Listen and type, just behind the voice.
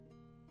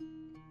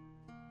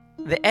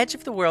The Edge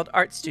of the World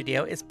Art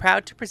Studio is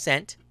proud to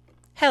present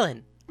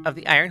Helen of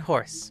the Iron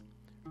Horse,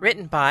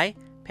 written by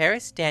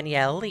Paris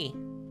Danielle Lee.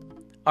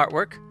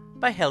 Artwork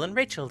by Helen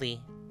Rachel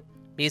Lee.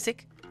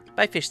 Music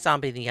by Fish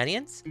Zombie the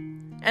Onions.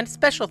 And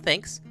special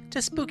thanks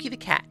to Spooky the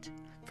Cat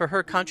for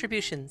her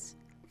contributions,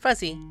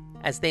 fuzzy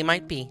as they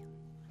might be.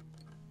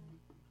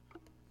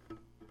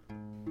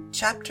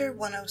 Chapter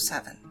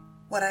 107,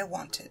 What I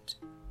Wanted.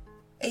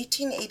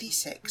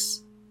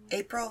 1886,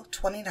 April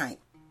 29th,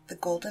 the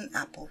Golden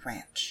Apple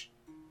Ranch.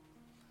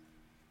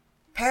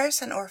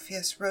 Paris and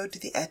Orpheus rode to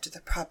the edge of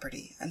the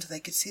property until they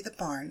could see the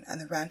barn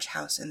and the ranch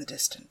house in the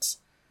distance.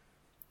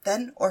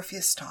 Then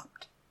Orpheus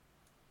stopped.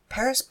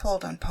 Paris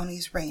pulled on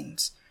Pony's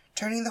reins,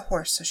 turning the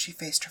horse so she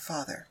faced her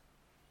father.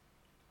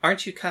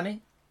 Aren't you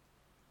coming?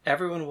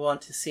 Everyone will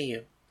want to see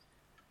you.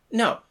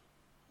 No,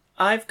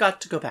 I've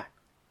got to go back.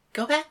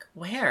 Go back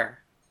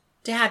where?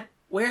 Dad,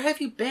 where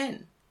have you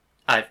been?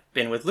 I've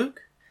been with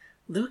Luke.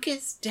 Luke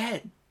is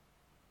dead.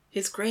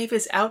 His grave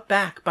is out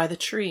back by the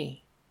tree.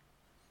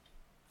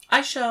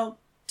 I shall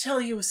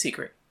tell you a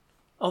secret,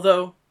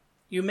 although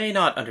you may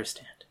not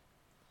understand.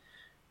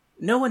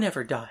 No one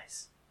ever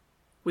dies.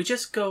 We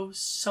just go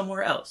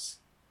somewhere else.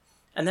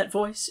 And that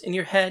voice in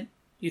your head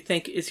you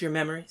think is your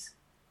memories,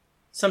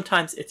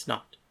 sometimes it's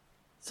not.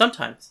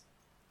 Sometimes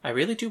I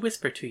really do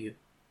whisper to you.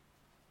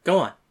 Go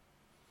on.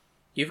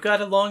 You've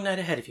got a long night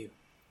ahead of you.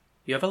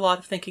 You have a lot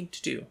of thinking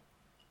to do.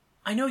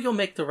 I know you'll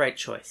make the right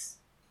choice.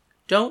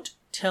 Don't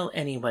tell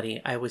anybody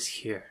I was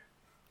here.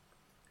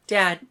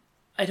 Dad,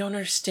 I don't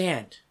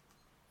understand.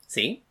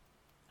 See?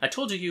 I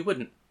told you you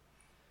wouldn't.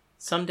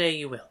 Someday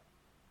you will.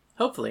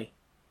 Hopefully,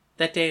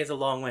 that day is a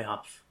long way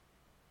off.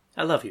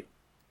 I love you.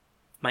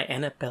 My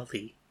Annabelle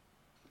Lee.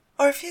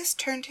 Orpheus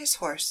turned his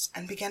horse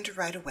and began to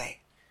ride away.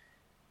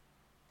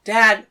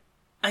 Dad,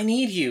 I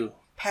need you.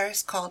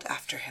 Paris called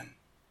after him.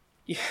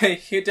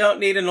 You don't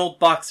need an old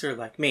boxer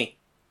like me.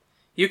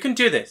 You can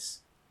do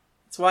this.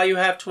 It's why you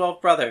have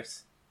 12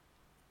 brothers.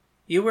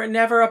 You were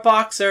never a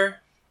boxer.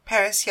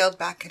 Paris yelled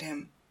back at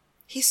him.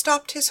 He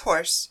stopped his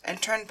horse and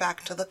turned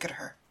back to look at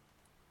her.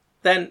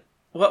 Then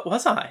what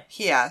was I?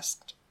 He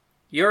asked.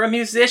 You're a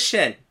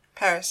musician.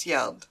 Paris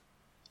yelled.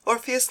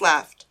 Orpheus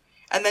laughed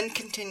and then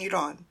continued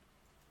on.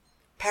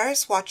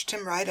 Paris watched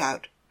him ride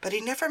out, but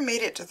he never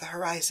made it to the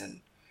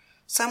horizon.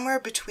 Somewhere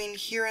between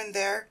here and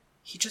there,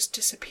 he just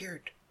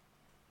disappeared.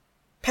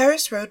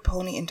 Paris rode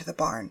Pony into the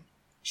barn.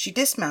 She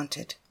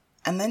dismounted,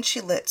 and then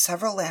she lit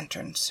several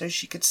lanterns so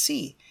she could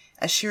see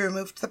as she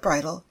removed the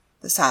bridle,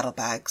 the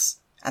saddlebags,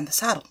 and the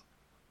saddle.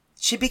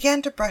 She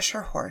began to brush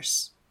her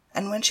horse,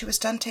 and when she was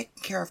done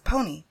taking care of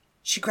Pony,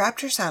 she grabbed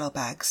her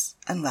saddlebags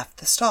and left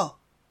the stall.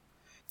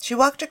 She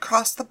walked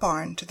across the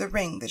barn to the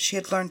ring that she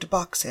had learned to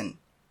box in.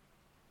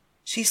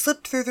 She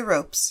slipped through the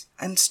ropes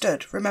and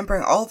stood,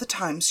 remembering all the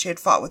times she had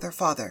fought with her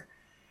father,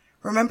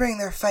 remembering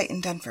their fight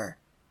in Denver.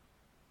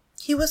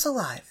 He was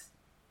alive,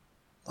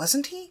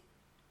 wasn't he?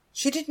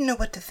 She didn't know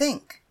what to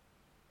think.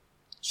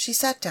 She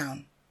sat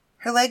down,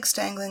 her legs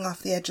dangling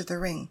off the edge of the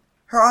ring,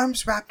 her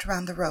arms wrapped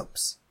around the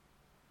ropes.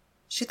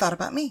 She thought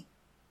about me.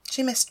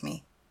 She missed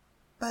me.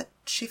 But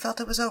she felt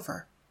it was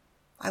over.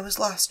 I was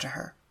lost to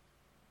her.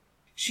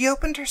 She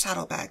opened her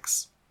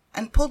saddlebags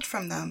and pulled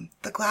from them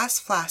the glass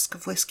flask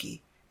of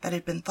whiskey that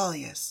had been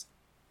Thalia's.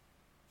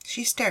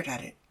 She stared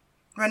at it,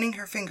 running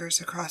her fingers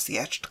across the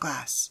etched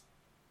glass.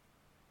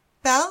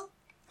 "Belle,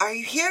 are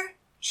you here?"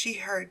 she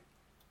heard.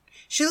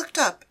 She looked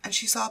up and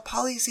she saw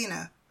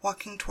Polyxena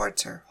walking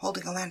towards her,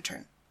 holding a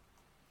lantern.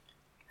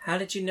 How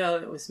did you know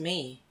it was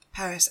me?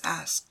 Paris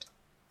asked.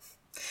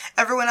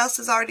 "Everyone else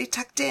is already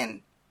tucked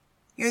in.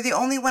 You're the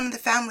only one in the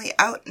family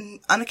out and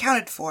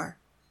unaccounted for,"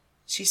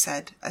 she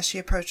said as she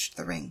approached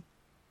the ring.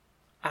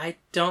 I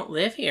don't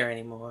live here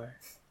anymore.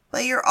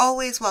 "But you're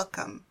always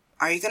welcome.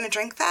 Are you going to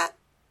drink that?"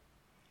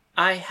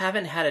 I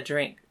haven't had a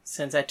drink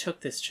since I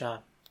took this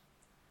job.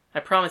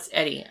 I promised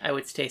Eddie I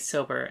would stay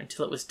sober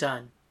until it was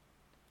done.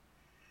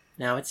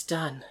 Now it's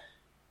done.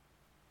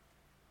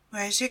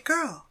 "Where's your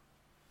girl?"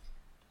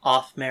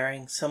 Off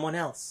marrying someone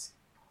else.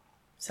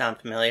 Sound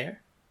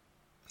familiar?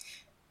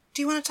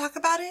 "Do you want to talk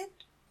about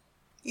it?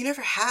 You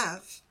never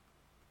have.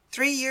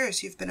 3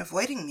 years you've been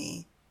avoiding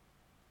me.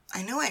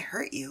 I know I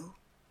hurt you."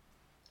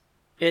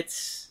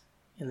 It's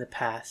in the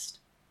past.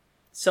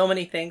 So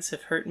many things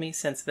have hurt me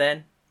since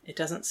then, it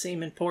doesn't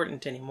seem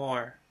important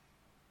anymore.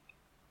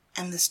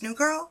 "And this new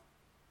girl?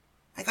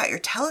 I got your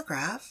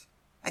telegraph.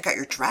 I got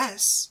your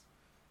dress.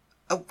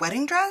 A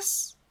wedding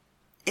dress?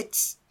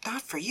 It's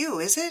not for you,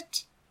 is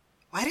it?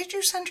 Why did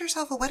you send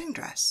yourself a wedding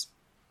dress?"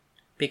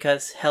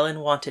 Because Helen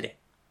wanted it.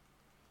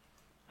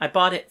 I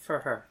bought it for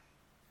her.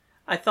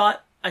 I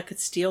thought I could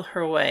steal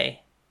her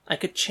away. I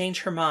could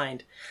change her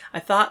mind. I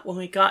thought when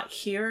we got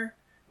here,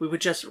 we would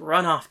just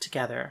run off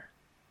together.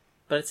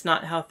 But it's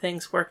not how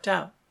things worked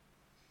out.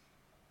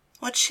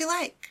 "What's she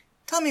like?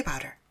 Tell me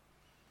about her."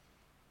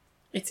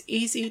 It's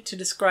easy to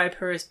describe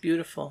her as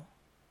beautiful.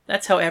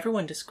 That's how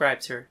everyone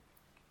describes her.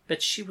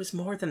 But she was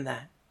more than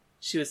that.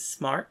 She was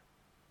smart,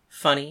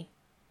 funny,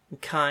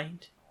 and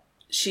kind.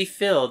 She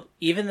filled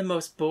even the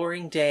most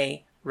boring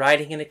day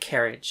riding in a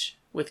carriage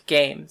with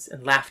games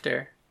and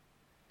laughter.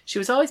 She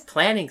was always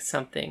planning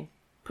something,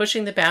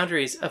 pushing the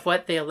boundaries of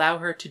what they allow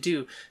her to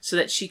do so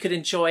that she could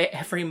enjoy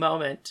every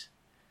moment.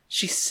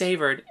 She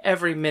savored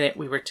every minute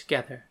we were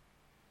together.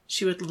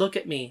 She would look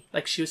at me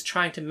like she was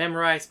trying to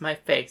memorize my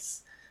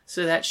face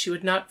so that she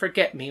would not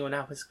forget me when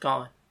I was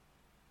gone.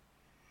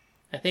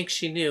 I think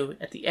she knew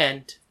at the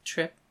end of the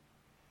trip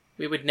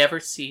we would never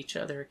see each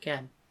other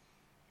again.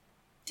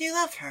 Do you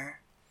love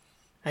her?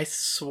 I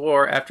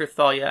swore after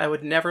Thalia I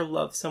would never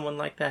love someone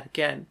like that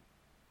again.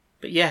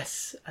 But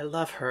yes, I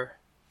love her.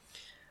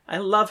 I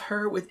love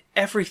her with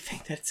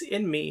everything that's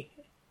in me.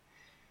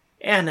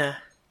 Anna,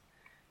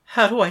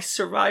 how do I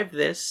survive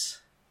this?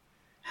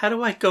 How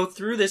do I go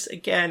through this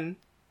again?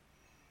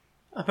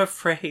 I'm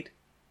afraid.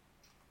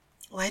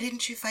 Why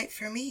didn't you fight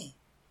for me?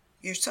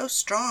 You're so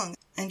strong,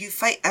 and you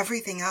fight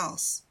everything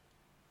else.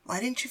 Why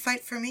didn't you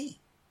fight for me?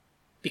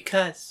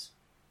 Because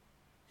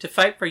to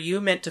fight for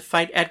you meant to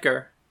fight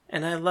Edgar,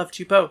 and I loved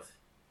you both.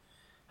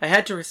 I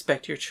had to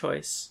respect your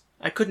choice.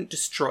 I couldn't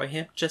destroy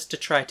him just to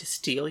try to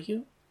steal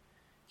you.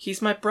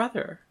 He's my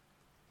brother.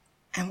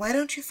 And why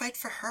don't you fight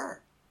for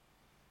her?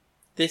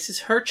 This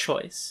is her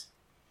choice.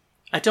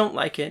 I don't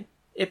like it.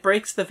 It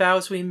breaks the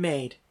vows we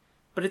made,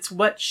 but it's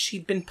what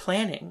she'd been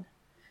planning.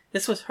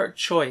 This was her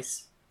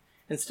choice.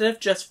 Instead of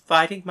just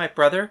fighting my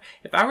brother,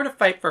 if I were to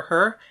fight for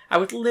her, I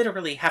would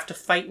literally have to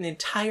fight an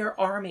entire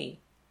army.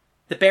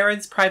 The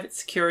Baron's private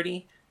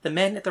security, the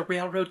men at the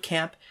railroad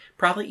camp,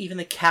 probably even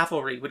the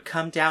cavalry would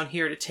come down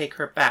here to take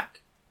her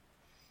back.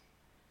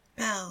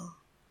 Belle,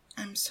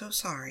 I'm so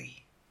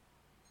sorry.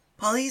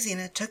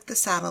 Polyxena took the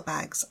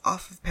saddlebags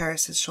off of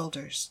Paris's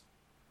shoulders.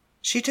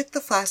 She took the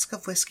flask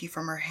of whiskey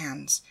from her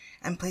hands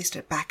and placed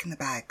it back in the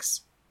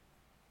bags.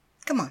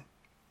 Come on.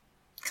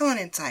 Come on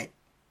inside.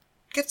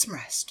 Get some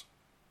rest.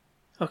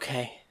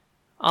 Okay,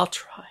 I'll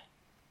try.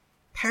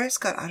 Paris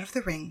got out of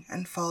the ring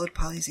and followed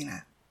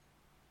Polyxena.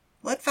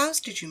 What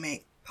vows did you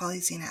make?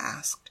 Polyxena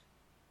asked.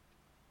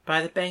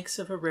 By the banks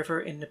of a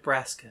river in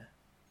Nebraska.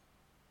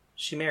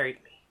 She married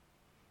me.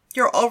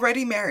 You're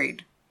already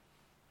married.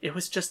 It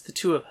was just the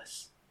two of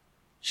us.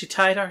 She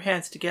tied our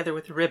hands together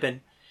with a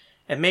ribbon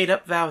and made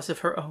up vows of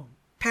her own.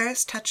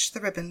 Paris touched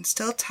the ribbon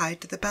still tied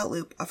to the belt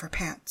loop of her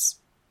pants.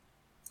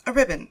 A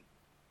ribbon.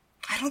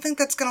 I don't think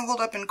that's going to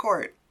hold up in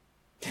court.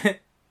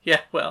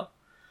 Yeah, well,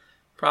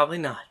 probably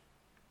not.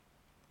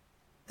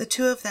 The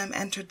two of them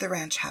entered the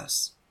ranch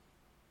house.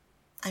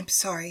 I'm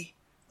sorry.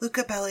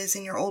 Luca Bella is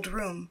in your old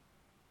room.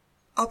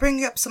 I'll bring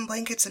you up some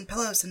blankets and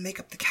pillows and make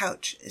up the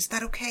couch. Is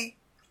that okay?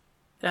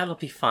 That'll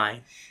be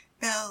fine.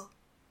 Belle,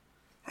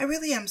 I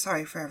really am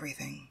sorry for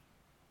everything.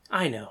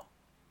 I know.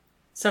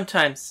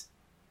 Sometimes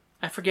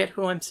I forget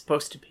who I'm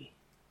supposed to be.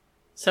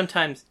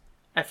 Sometimes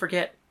I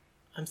forget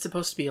I'm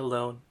supposed to be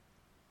alone.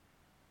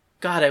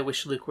 God, I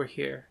wish Luke were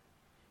here.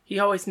 He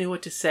always knew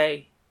what to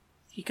say.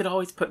 He could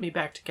always put me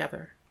back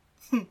together.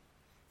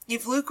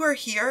 If Luke were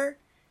here,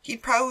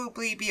 he'd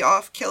probably be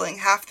off killing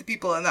half the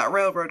people in that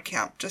railroad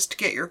camp just to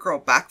get your girl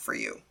back for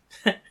you.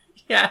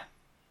 Yeah.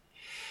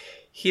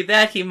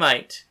 He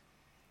might.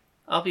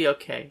 I'll be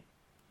okay.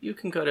 You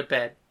can go to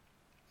bed.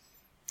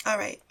 All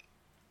right.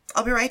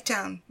 I'll be right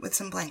down with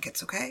some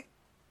blankets, okay?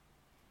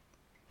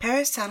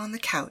 Paris sat on the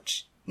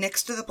couch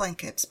next to the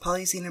blankets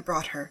Polyxena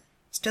brought her,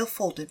 still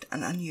folded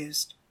and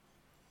unused.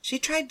 She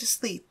tried to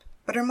sleep,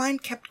 but her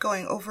mind kept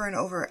going over and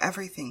over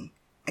everything,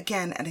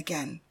 again and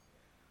again.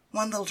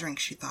 One little drink,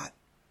 she thought.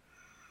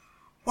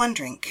 One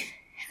drink,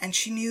 and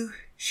she knew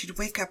she'd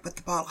wake up with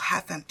the bottle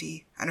half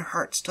empty and her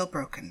heart still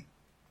broken.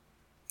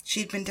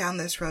 She'd been down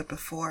this road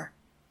before.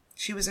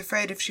 She was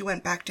afraid if she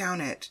went back down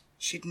it,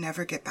 she'd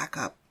never get back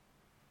up.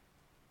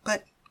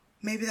 But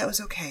maybe that was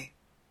okay.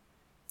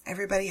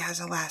 Everybody has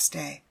a last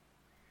day.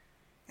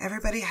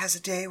 Everybody has a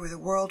day where the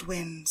world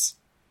wins,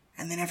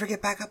 and they never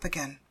get back up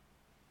again.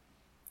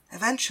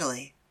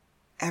 Eventually,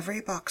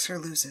 every boxer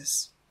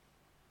loses.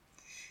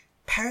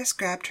 Paris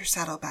grabbed her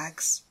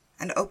saddlebags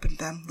and opened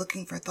them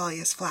looking for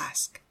Thalia's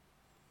flask.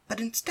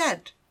 But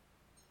instead,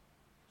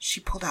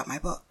 she pulled out my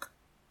book.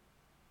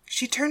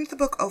 She turned the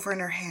book over in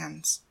her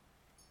hands.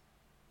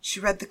 She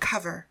read the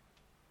cover,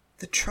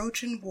 The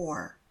Trojan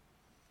War.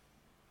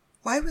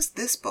 Why was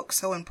this book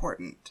so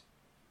important?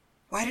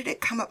 Why did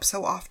it come up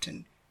so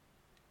often?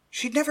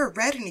 She'd never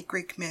read any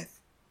Greek myth,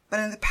 but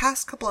in the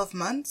past couple of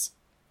months,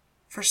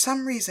 for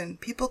some reason,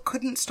 people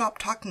couldn't stop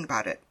talking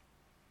about it.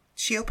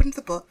 She opened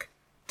the book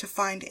to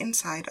find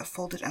inside a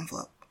folded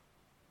envelope.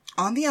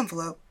 On the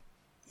envelope,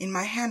 in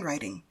my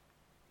handwriting,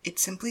 it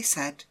simply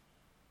said,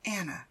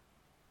 Anna.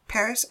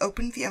 Paris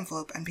opened the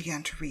envelope and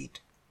began to read.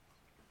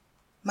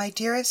 My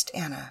dearest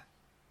Anna,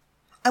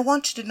 I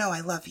want you to know I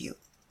love you.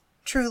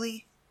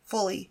 Truly,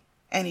 fully,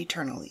 and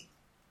eternally.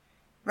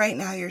 Right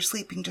now you're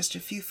sleeping just a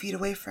few feet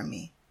away from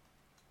me.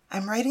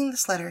 I'm writing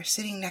this letter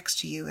sitting next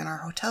to you in our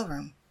hotel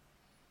room.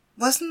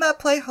 Wasn't that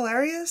play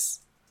hilarious?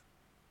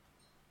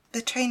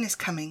 The train is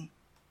coming,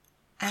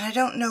 and I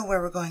don't know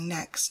where we're going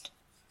next.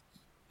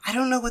 I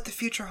don't know what the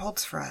future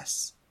holds for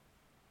us.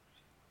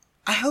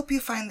 I hope you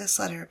find this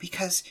letter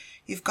because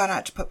you've gone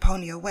out to put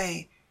Pony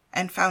away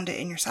and found it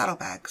in your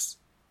saddlebags.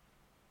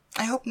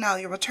 I hope now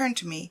you'll return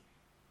to me,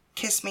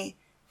 kiss me,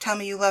 tell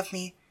me you love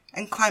me,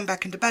 and climb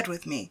back into bed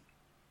with me.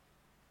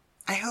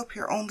 I hope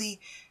you're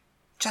only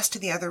just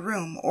in the other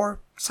room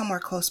or somewhere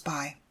close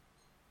by.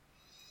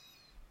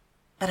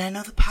 But I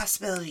know the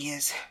possibility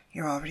is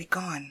you're already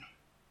gone.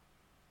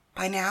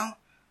 By now,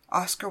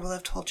 Oscar will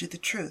have told you the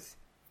truth.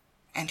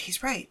 And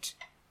he's right.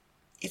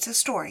 It's a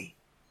story.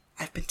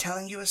 I've been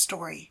telling you a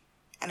story,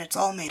 and it's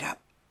all made up.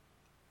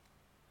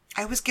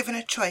 I was given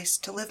a choice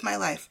to live my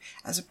life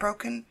as a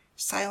broken,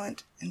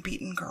 silent, and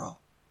beaten girl.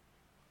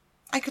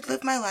 I could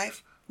live my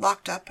life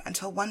locked up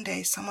until one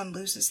day someone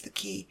loses the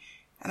key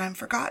and I'm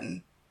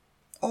forgotten.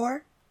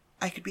 Or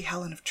I could be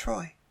Helen of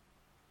Troy.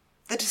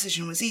 The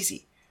decision was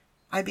easy.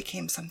 I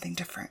became something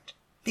different,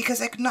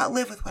 because I could not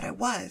live with what I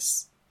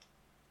was.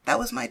 That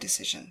was my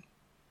decision.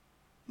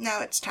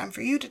 Now it's time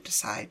for you to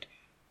decide.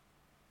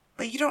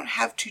 But you don't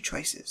have two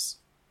choices.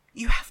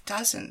 You have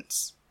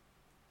dozens.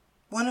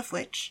 One of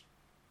which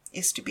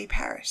is to be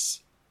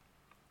Paris.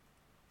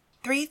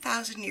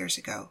 3,000 years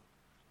ago,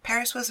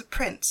 Paris was a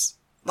prince,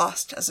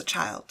 lost as a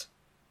child.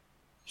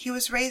 He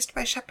was raised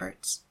by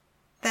shepherds.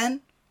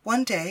 Then,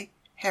 one day,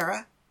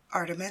 Hera,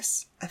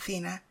 Artemis,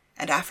 Athena,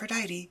 and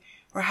Aphrodite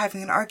were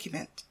having an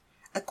argument.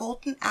 A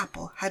golden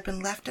apple had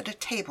been left at a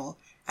table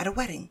at a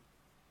wedding.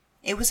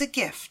 It was a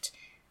gift,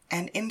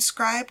 and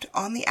inscribed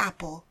on the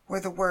apple were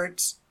the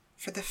words,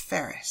 "For the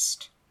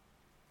fairest."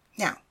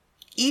 Now,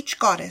 each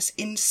goddess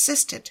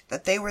insisted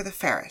that they were the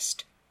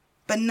fairest,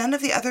 but none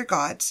of the other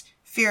gods,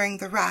 fearing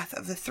the wrath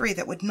of the three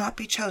that would not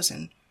be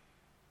chosen,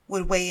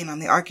 would weigh in on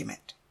the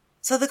argument.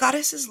 So the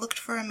goddesses looked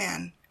for a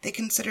man they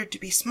considered to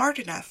be smart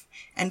enough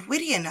and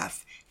witty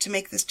enough to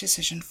make this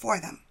decision for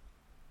them.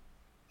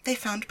 They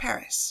found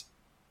Paris.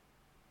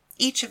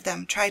 Each of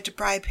them tried to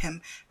bribe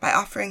him by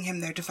offering him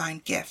their divine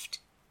gift,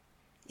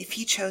 if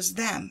he chose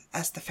them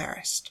as the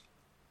fairest.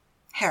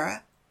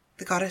 Hera,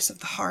 the goddess of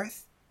the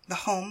hearth,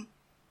 the home,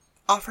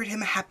 offered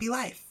him a happy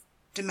life,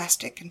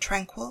 domestic and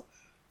tranquil.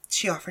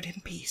 She offered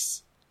him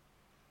peace.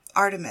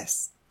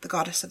 Artemis, the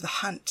goddess of the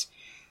hunt,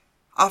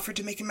 offered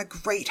to make him a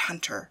great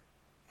hunter,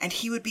 and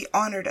he would be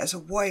honored as a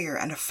warrior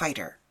and a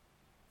fighter.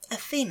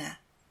 Athena,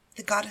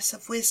 the goddess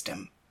of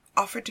wisdom,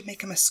 offered to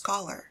make him a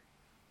scholar.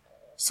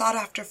 Sought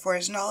after for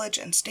his knowledge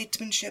and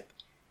statesmanship,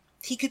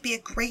 he could be a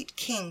great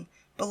king,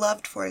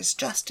 beloved for his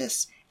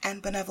justice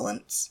and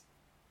benevolence.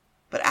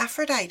 But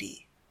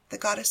Aphrodite, the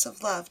goddess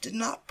of love, did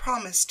not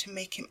promise to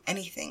make him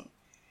anything.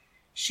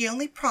 She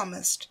only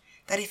promised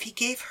that if he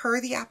gave her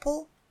the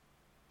apple,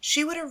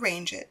 she would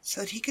arrange it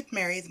so that he could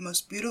marry the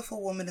most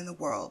beautiful woman in the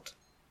world,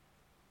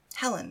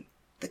 Helen,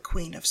 the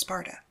queen of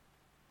Sparta.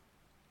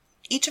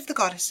 Each of the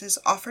goddesses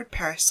offered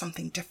Paris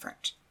something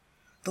different.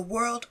 The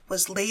world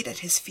was laid at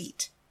his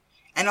feet,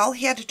 and all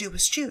he had to do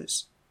was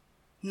choose.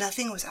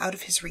 Nothing was out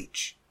of his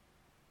reach.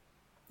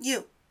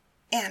 You,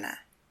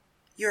 Anna,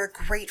 you're a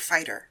great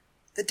fighter,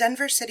 the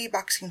Denver City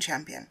boxing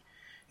champion.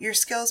 Your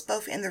skills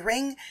both in the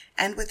ring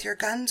and with your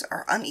guns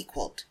are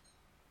unequaled.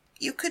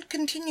 You could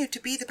continue to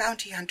be the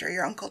bounty hunter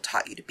your uncle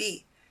taught you to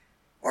be,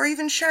 or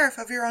even sheriff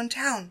of your own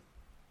town.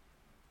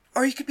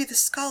 Or you could be the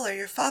scholar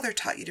your father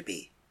taught you to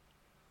be.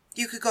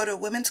 You could go to a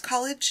women's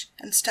college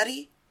and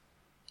study.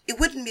 It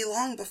wouldn't be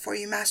long before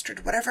you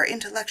mastered whatever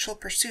intellectual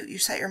pursuit you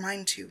set your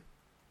mind to.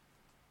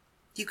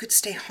 You could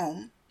stay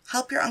home,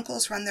 help your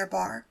uncles run their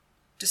bar,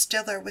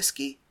 distill their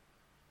whiskey.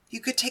 You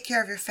could take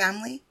care of your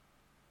family,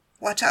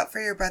 watch out for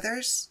your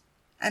brothers,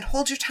 and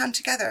hold your town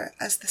together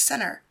as the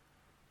center,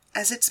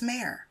 as its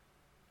mayor.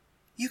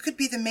 You could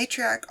be the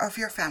matriarch of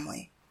your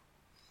family.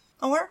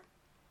 Or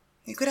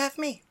you could have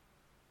me.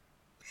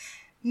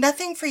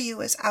 Nothing for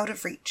you is out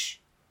of reach,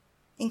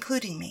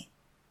 including me.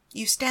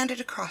 You stand at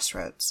a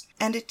crossroads,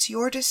 and it's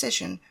your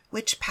decision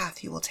which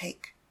path you will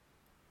take.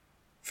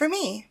 For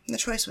me, the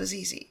choice was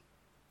easy.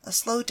 A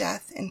slow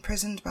death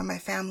imprisoned by my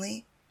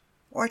family,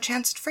 or a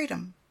chance at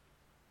freedom.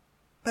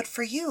 But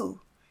for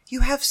you, you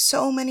have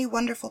so many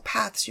wonderful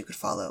paths you could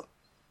follow.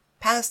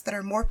 Paths that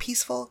are more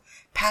peaceful,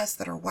 paths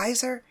that are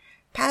wiser,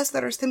 paths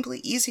that are simply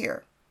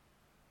easier.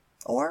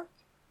 Or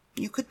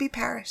you could be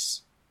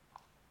Paris.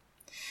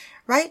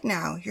 Right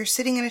now, you're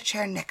sitting in a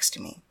chair next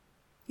to me.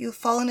 You've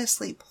fallen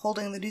asleep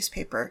holding the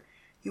newspaper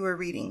you were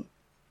reading.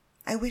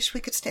 I wish we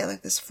could stay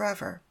like this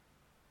forever.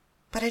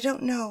 But I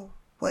don't know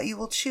what you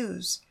will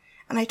choose,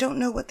 and I don't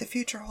know what the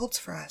future holds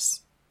for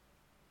us.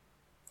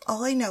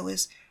 All I know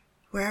is,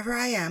 wherever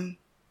I am,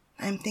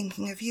 I'm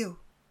thinking of you.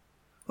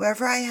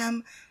 Wherever I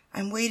am,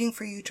 I'm waiting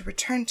for you to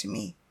return to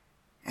me.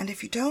 And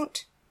if you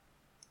don't,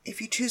 if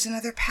you choose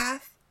another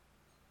path,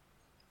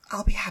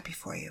 I'll be happy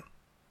for you.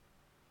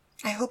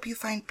 I hope you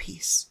find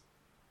peace.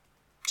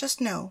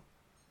 Just know,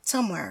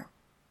 somewhere,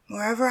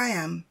 wherever I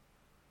am,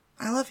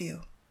 I love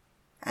you,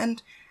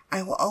 and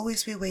I will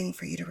always be waiting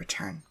for you to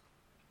return.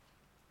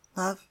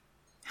 Love,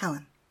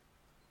 Helen.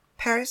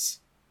 Paris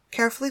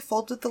carefully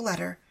folded the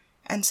letter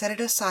and set it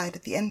aside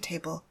at the end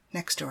table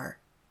next to her.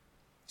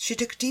 She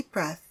took a deep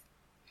breath,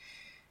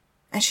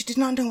 and she did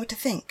not know what to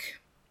think.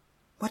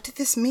 What did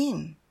this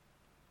mean?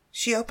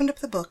 She opened up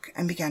the book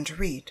and began to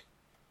read.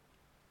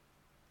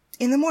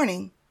 In the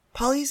morning,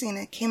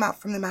 Polyxena came out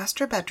from the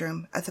master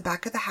bedroom at the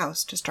back of the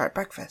house to start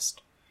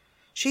breakfast.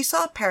 She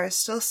saw Paris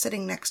still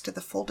sitting next to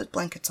the folded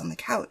blankets on the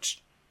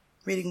couch,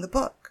 reading the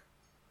book.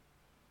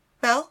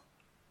 "Belle,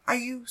 are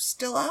you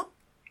still up?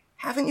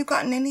 Haven't you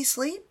gotten any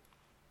sleep?"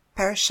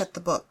 Paris shut the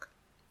book.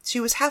 She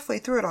was halfway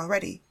through it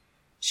already.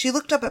 She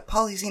looked up at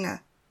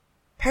Polyxena.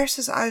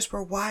 Paris's eyes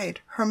were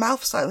wide, her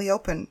mouth slightly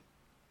open.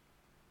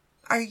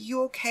 "Are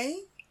you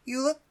okay?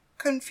 You look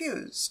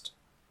confused,"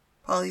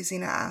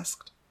 Polyxena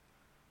asked.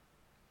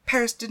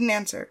 Paris didn't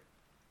answer.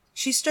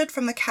 She stood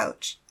from the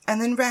couch and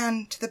then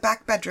ran to the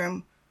back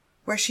bedroom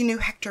where she knew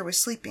Hector was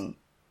sleeping.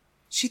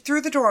 She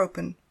threw the door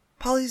open,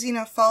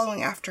 Polyxena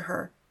following after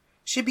her.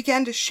 She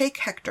began to shake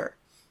Hector.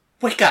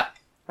 "Wake up!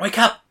 Wake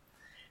up!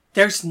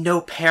 There's no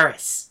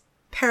Paris!"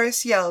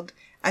 Paris yelled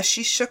as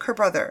she shook her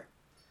brother.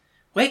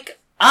 "Wake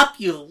up,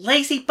 you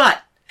lazy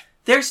butt!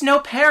 There's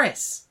no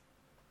Paris!"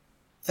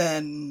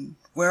 "Then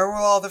where will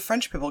all the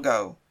French people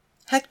go?"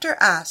 Hector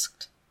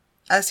asked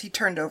as he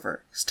turned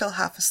over, still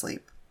half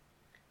asleep.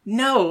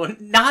 "No,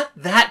 not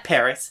that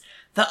Paris.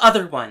 The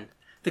other one.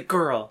 The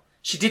girl.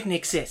 She didn't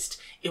exist.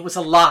 It was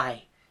a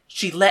lie.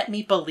 She let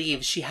me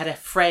believe she had a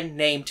friend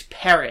named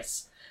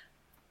Paris.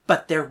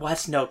 But there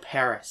was no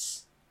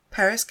Paris."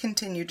 Paris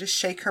continued to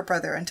shake her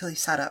brother until he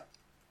sat up.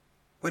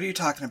 "What are you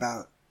talking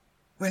about?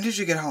 When did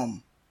you get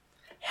home?"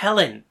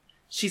 "Helen.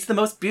 She's the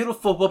most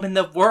beautiful woman in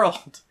the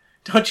world.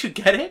 Don't you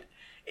get it?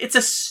 It's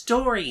a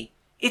story.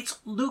 It's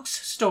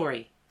Luke's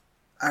story."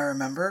 "I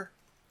remember."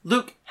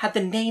 "Luke had the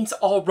names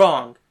all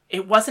wrong.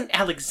 It wasn't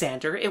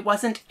Alexander. It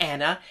wasn't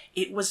Anna.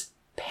 It was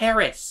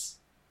Paris."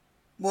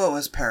 "What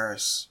was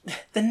Paris?"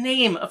 "The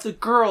name of the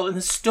girl in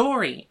the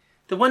story.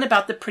 The one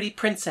about the pretty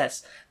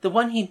princess. The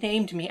one he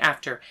named me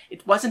after.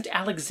 It wasn't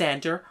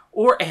Alexander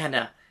or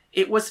Anna.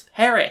 It was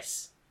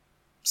Paris."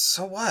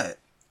 "So what?"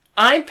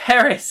 "I'm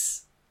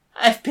Paris.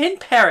 I've been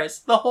Paris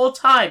the whole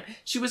time.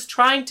 She was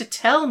trying to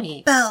tell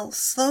me." "Belle,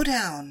 slow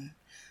down.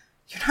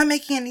 You're not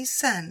making any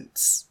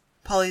sense,"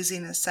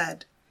 Polyxena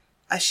said,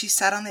 as she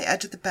sat on the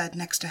edge of the bed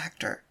next to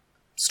Hector.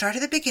 "Start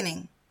at the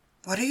beginning.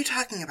 What are you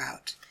talking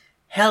about?"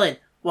 "Helen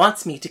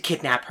wants me to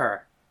kidnap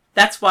her.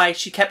 That's why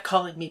she kept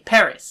calling me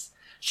Paris.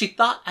 She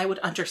thought I would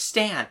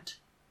understand."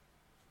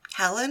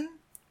 "Helen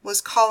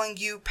was calling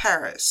you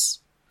Paris.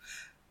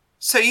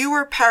 So you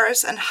were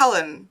Paris and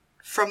Helen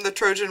from the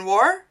Trojan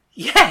War?"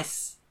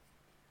 "Yes."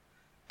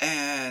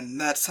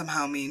 "And that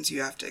somehow means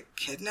you have to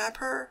kidnap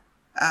her?"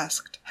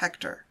 asked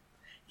Hector.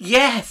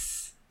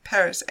 "Yes,"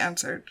 Paris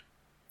answered.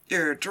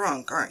 "You're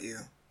drunk, aren't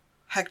you?"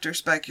 Hector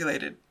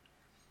speculated.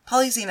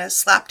 Polyxena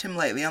slapped him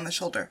lightly on the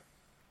shoulder.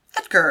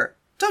 "Edgar,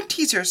 don't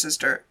tease your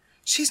sister.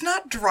 She's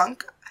not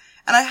drunk,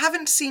 and I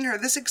haven't seen her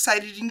this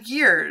excited in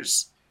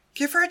years.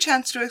 Give her a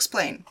chance to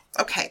explain."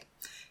 "Okay,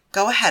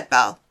 go ahead,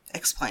 Belle.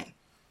 Explain."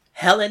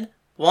 "Helen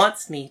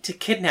wants me to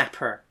kidnap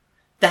her.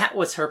 That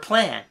was her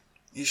plan."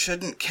 "You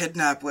shouldn't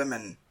kidnap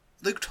women.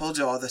 Luke told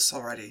you all this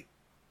already."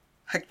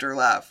 Hector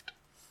laughed.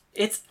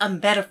 "It's a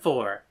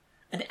metaphor.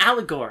 An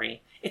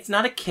allegory. It's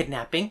not a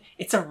kidnapping.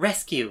 It's a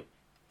rescue.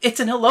 It's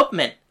an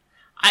elopement.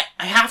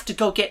 I have to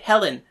go get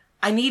Helen.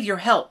 I need your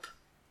help."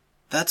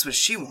 "That's what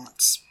she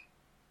wants.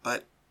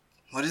 But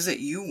what is it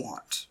you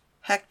want?"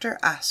 Hector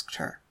asked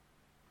her.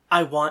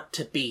 "I want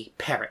to be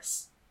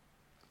Paris.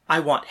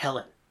 I want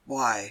Helen."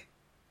 "Why?"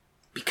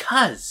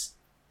 "Because."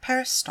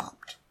 Paris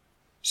stopped.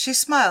 She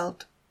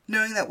smiled,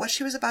 knowing that what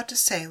she was about to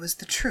say was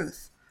the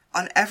truth,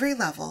 on every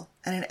level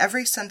and in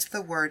every sense of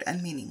the word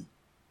and meaning.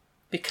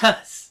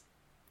 "Because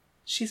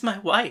she's my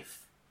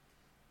wife."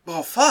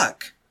 "Well,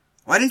 fuck.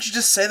 Why didn't you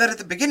just say that at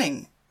the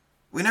beginning?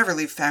 We never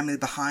leave family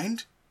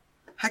behind."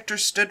 Hector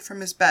stood from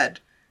his bed,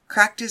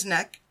 cracked his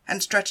neck,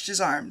 and stretched his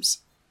arms.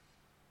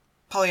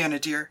 "Pollyanna,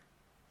 dear,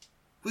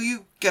 will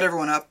you get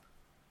everyone up?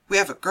 We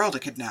have a girl to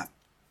kidnap,"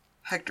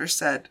 Hector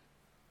said.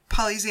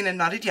 Polyxena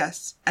nodded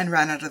yes and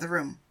ran out of the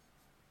room.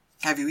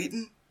 "Have you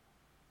eaten?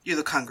 You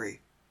look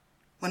hungry.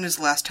 When is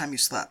the last time you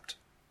slept?"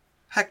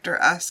 Hector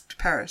asked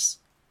Paris.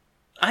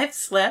 "I've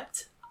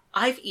slept.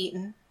 I've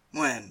eaten."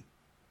 "When?"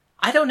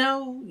 "I don't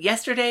know.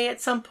 Yesterday at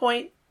some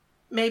point.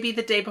 Maybe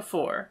the day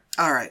before."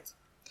 "All right.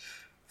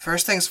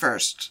 First things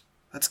first.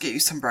 Let's get you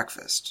some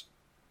breakfast."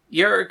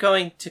 "You're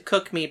going to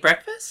cook me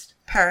breakfast?"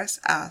 Paris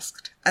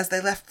asked as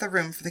they left the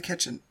room for the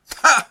kitchen.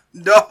 "Ha!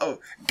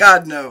 No!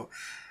 God, no!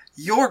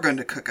 You're going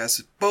to cook us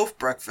both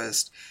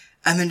breakfast,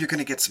 and then you're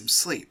going to get some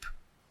sleep."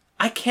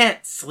 "I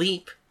can't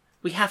sleep.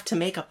 We have to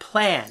make a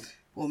plan."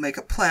 "We'll make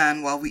a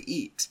plan while we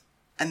eat,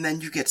 and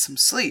then you get some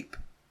sleep.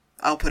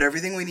 I'll put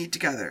everything we need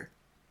together.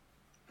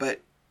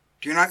 But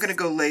you're not going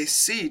to go lay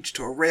siege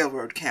to a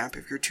railroad camp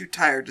if you're too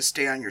tired to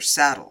stay on your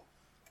saddle."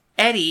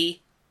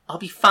 "Eddie, I'll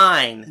be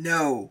fine."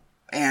 "No,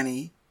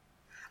 Annie.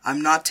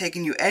 I'm not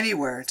taking you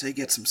anywhere until you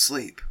get some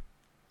sleep."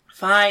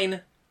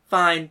 Fine.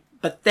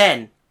 But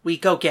then we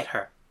go get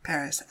her."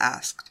 Paris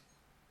asked.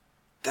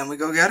 "Then we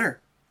go get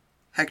her,"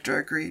 Hector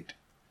agreed.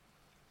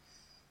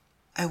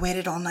 "I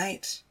waited all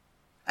night.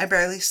 I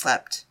barely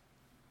slept.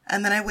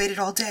 and then I waited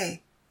all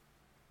day.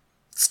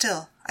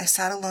 Still, I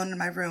sat alone in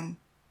my room.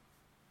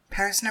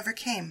 Paris never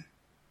came.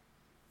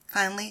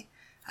 Finally,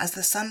 as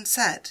the sun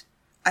set,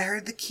 I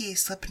heard the key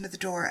slip into the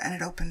door and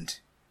it opened.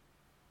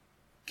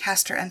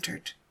 Castor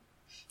entered.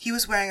 He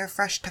was wearing a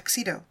fresh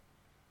tuxedo.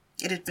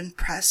 It had been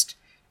pressed,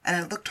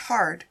 and it looked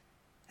hard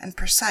and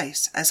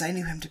precise as I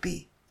knew him to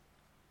be.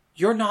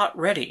 You're not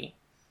ready.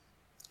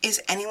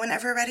 Is anyone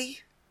ever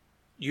ready?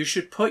 You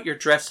should put your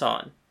dress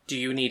on. Do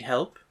you need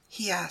help?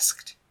 He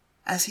asked,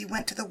 as he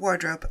went to the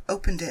wardrobe,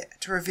 opened it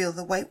to reveal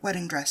the white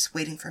wedding dress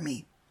waiting for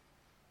me.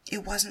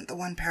 It wasn't the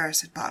one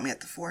Paris had bought me at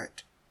the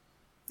fort.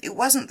 It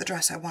wasn't the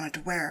dress I wanted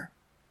to wear.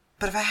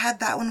 But if I had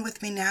that one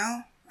with me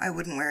now, I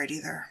wouldn't wear it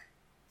either.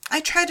 I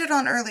tried it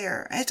on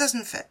earlier, and it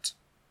doesn't fit.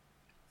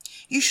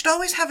 You should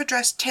always have a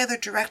dress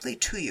tailored directly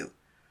to you.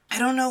 I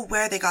don't know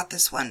where they got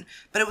this one,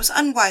 but it was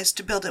unwise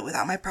to build it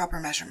without my proper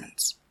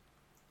measurements.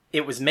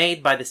 It was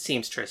made by the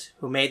seamstress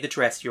who made the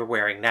dress you're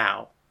wearing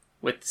now,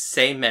 with the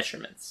same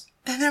measurements.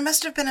 Then there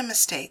must have been a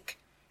mistake.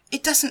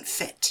 It doesn't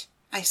fit,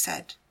 I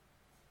said.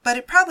 But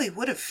it probably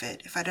would have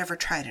fit if I'd ever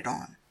tried it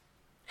on.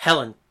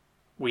 Helen,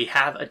 we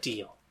have a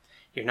deal.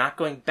 You're not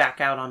going back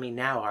out on me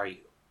now, are you?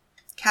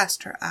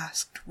 Castor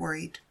asked,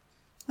 worried.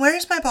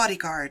 Where's my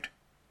bodyguard?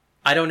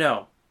 I don't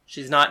know.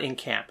 She's not in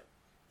camp.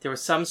 There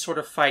was some sort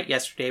of fight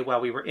yesterday while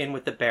we were in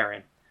with the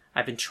Baron.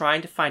 I've been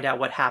trying to find out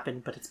what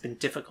happened, but it's been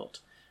difficult.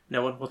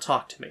 No one will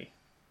talk to me.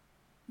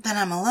 Then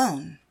I'm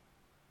alone.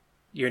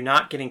 You're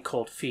not getting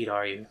cold feet,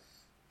 are you?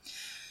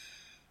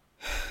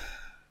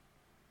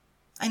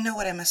 I know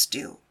what I must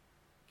do.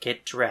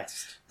 Get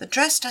dressed. The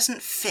dress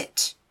doesn't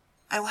fit.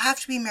 I will have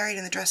to be married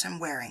in the dress I'm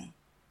wearing.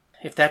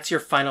 If that's your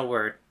final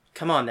word,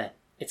 come on then.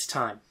 It's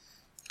time.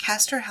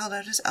 Castor held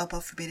out his elbow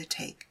for me to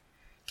take.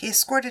 He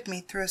escorted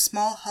me through a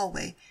small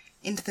hallway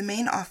into the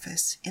main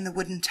office in the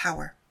wooden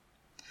tower.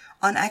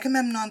 On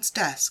Agamemnon's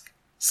desk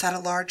sat a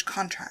large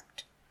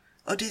contract.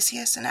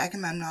 Odysseus and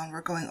Agamemnon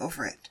were going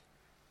over it.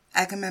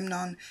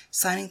 Agamemnon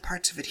signing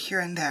parts of it here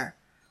and there.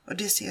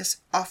 Odysseus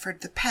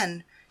offered the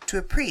pen to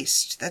a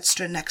priest that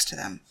stood next to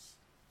them.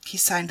 He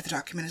signed the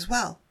document as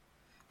well.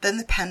 Then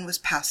the pen was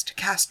passed to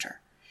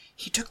Castor.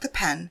 He took the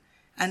pen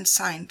and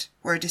signed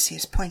where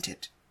Odysseus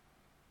pointed.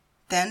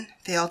 Then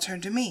they all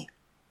turned to me.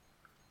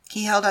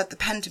 He held out the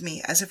pen to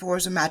me as if it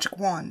was a magic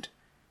wand,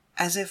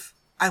 as if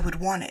I would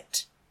want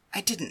it.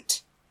 I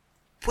didn't.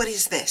 What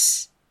is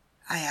this?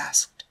 I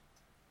asked.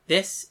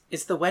 This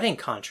is the wedding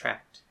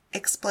contract,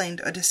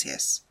 explained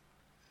Odysseus.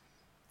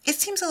 It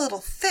seems a little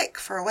thick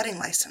for a wedding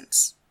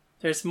license.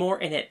 There's more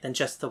in it than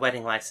just the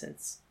wedding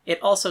license.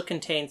 It also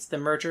contains the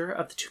merger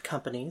of the two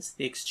companies,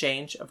 the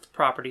exchange of the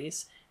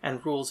properties,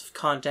 and rules of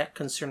conduct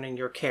concerning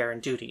your care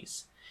and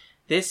duties.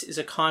 This is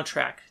a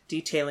contract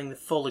detailing the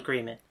full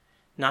agreement,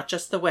 not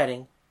just the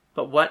wedding,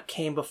 but what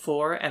came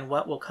before and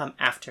what will come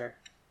after.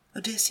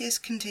 Odysseus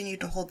continued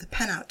to hold the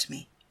pen out to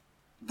me.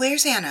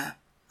 Where's Anna?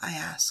 I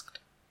asked.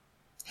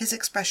 His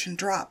expression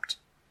dropped,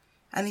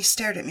 and he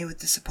stared at me with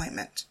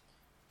disappointment.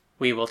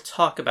 We will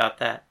talk about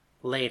that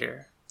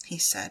later, he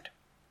said.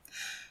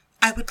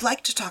 I would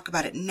like to talk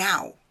about it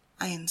now,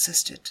 I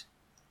insisted.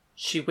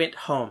 She went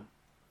home.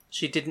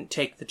 She didn't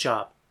take the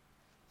job,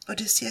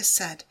 Odysseus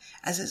said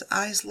as his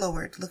eyes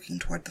lowered, looking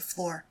toward the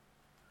floor.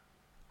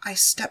 I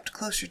stepped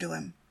closer to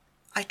him.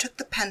 I took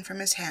the pen from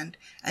his hand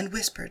and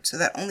whispered so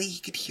that only he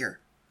could hear.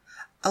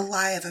 A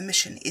lie of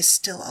omission is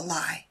still a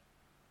lie.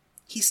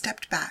 He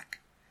stepped back.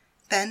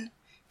 Then,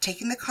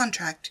 taking the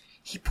contract,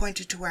 he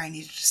pointed to where I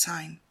needed to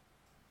sign.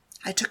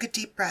 I took a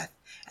deep breath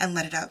and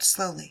let it out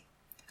slowly.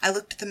 I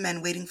looked at the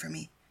men waiting for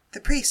me. The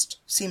priest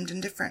seemed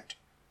indifferent.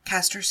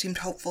 Castor seemed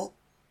hopeful.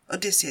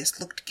 Odysseus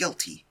looked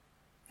guilty.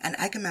 And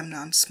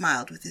Agamemnon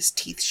smiled with his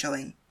teeth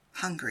showing,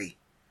 hungry.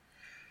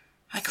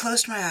 I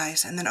closed my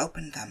eyes and then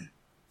opened them.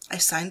 I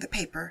signed the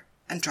paper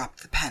and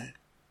dropped the pen.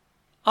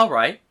 All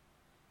right.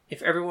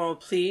 If everyone will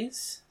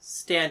please,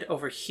 stand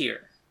over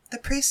here, the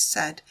priest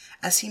said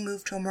as he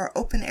moved to a more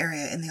open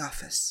area in the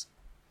office.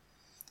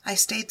 I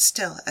stayed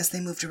still as they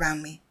moved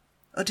around me.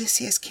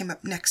 Odysseus came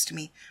up next to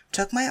me,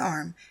 took my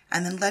arm,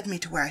 and then led me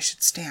to where I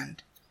should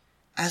stand.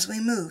 As we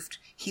moved,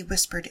 he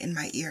whispered in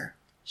my ear.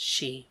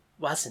 She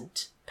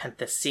wasn't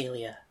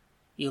Penthesilea.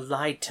 You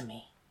lied to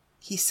me,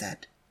 he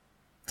said.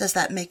 Does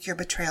that make your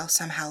betrayal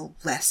somehow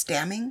less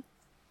damning?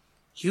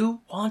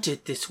 You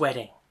wanted this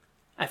wedding.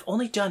 I've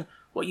only done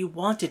what you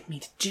wanted me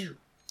to do,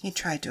 he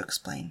tried to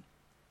explain.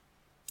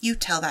 You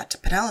tell that to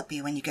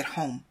Penelope when you get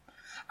home.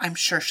 I'm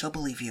sure she'll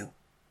believe you.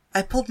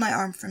 I pulled my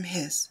arm from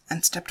his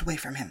and stepped away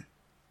from him.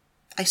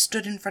 I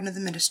stood in front of the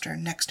minister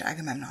next to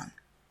Agamemnon.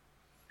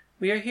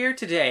 We are here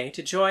today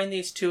to join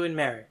these two in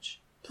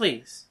marriage.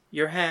 Please,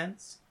 your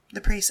hands,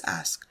 the priest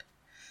asked.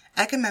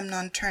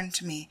 Agamemnon turned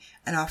to me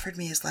and offered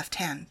me his left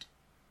hand.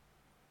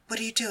 What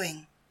are you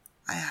doing?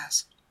 I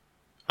asked.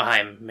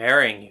 I'm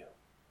marrying you.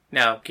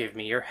 Now give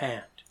me your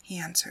hand, he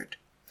answered.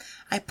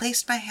 I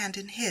placed my hand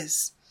in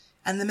his,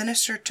 and the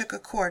minister took a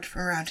cord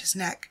from around his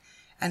neck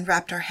and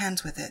wrapped our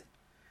hands with it.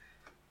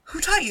 Who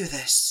taught you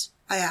this?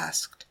 I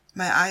asked,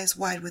 my eyes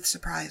wide with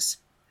surprise.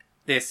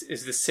 This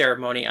is the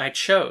ceremony I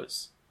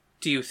chose.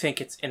 Do you think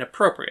it's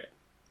inappropriate?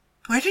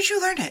 Where did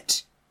you learn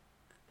it?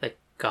 The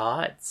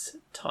gods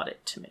taught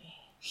it to me,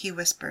 he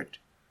whispered.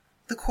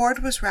 The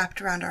cord was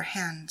wrapped around our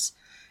hands,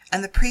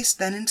 and the priest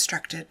then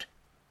instructed,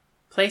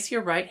 Place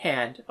your right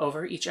hand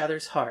over each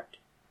other's heart.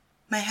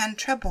 My hand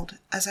trembled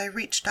as I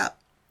reached up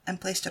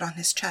and placed it on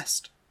his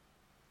chest.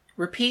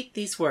 Repeat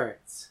these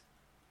words.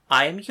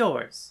 I am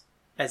yours,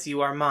 as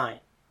you are mine.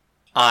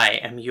 I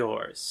am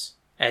yours,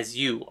 as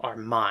you are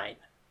mine,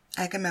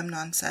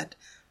 Agamemnon said,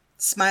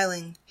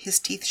 smiling, his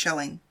teeth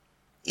showing.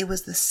 It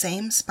was the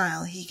same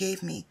smile he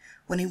gave me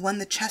when he won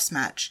the chess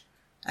match,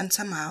 and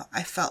somehow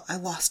I felt I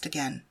lost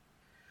again.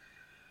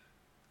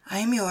 I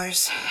am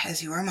yours,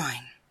 as you are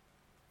mine,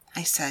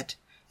 I said,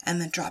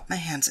 and then dropped my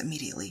hands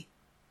immediately.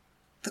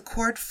 The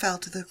cord fell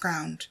to the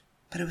ground,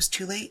 but it was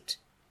too late.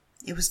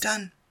 It was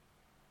done.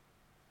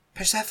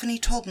 Persephone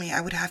told me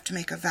I would have to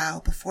make a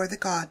vow before the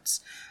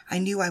gods I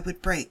knew I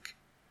would break,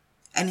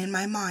 and in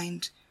my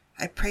mind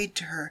I prayed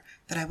to her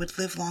that I would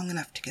live long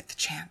enough to get the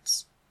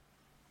chance.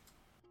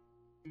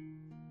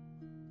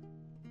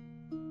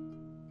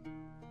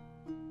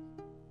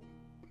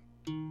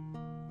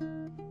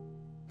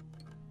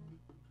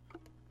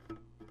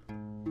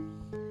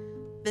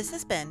 This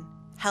has been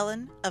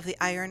Helen of the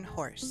Iron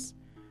Horse,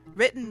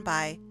 written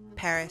by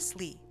Paris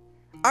Lee,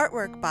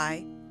 artwork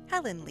by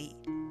Helen Lee,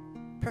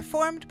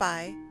 performed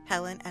by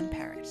Helen and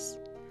Paris.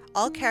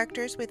 All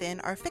characters within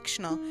are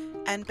fictional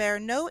and bear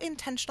no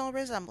intentional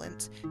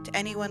resemblance to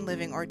anyone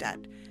living or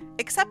dead,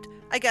 except,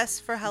 I guess,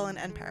 for Helen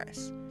and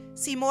Paris.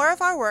 See more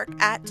of our work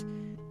at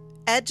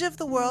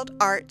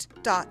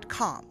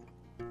edgeoftheworldart.com.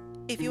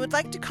 If you would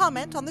like to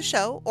comment on the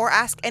show or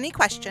ask any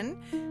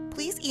question,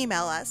 please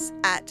email us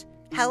at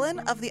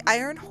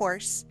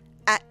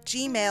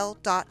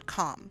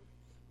helenoftheironhorse@gmail.com.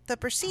 The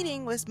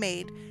proceeding was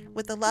made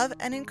with the love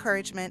and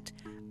encouragement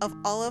of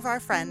all of our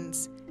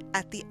friends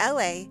at the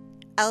LA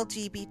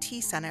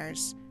LGBT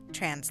Center's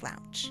Trans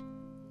Lounge.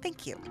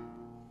 Thank you.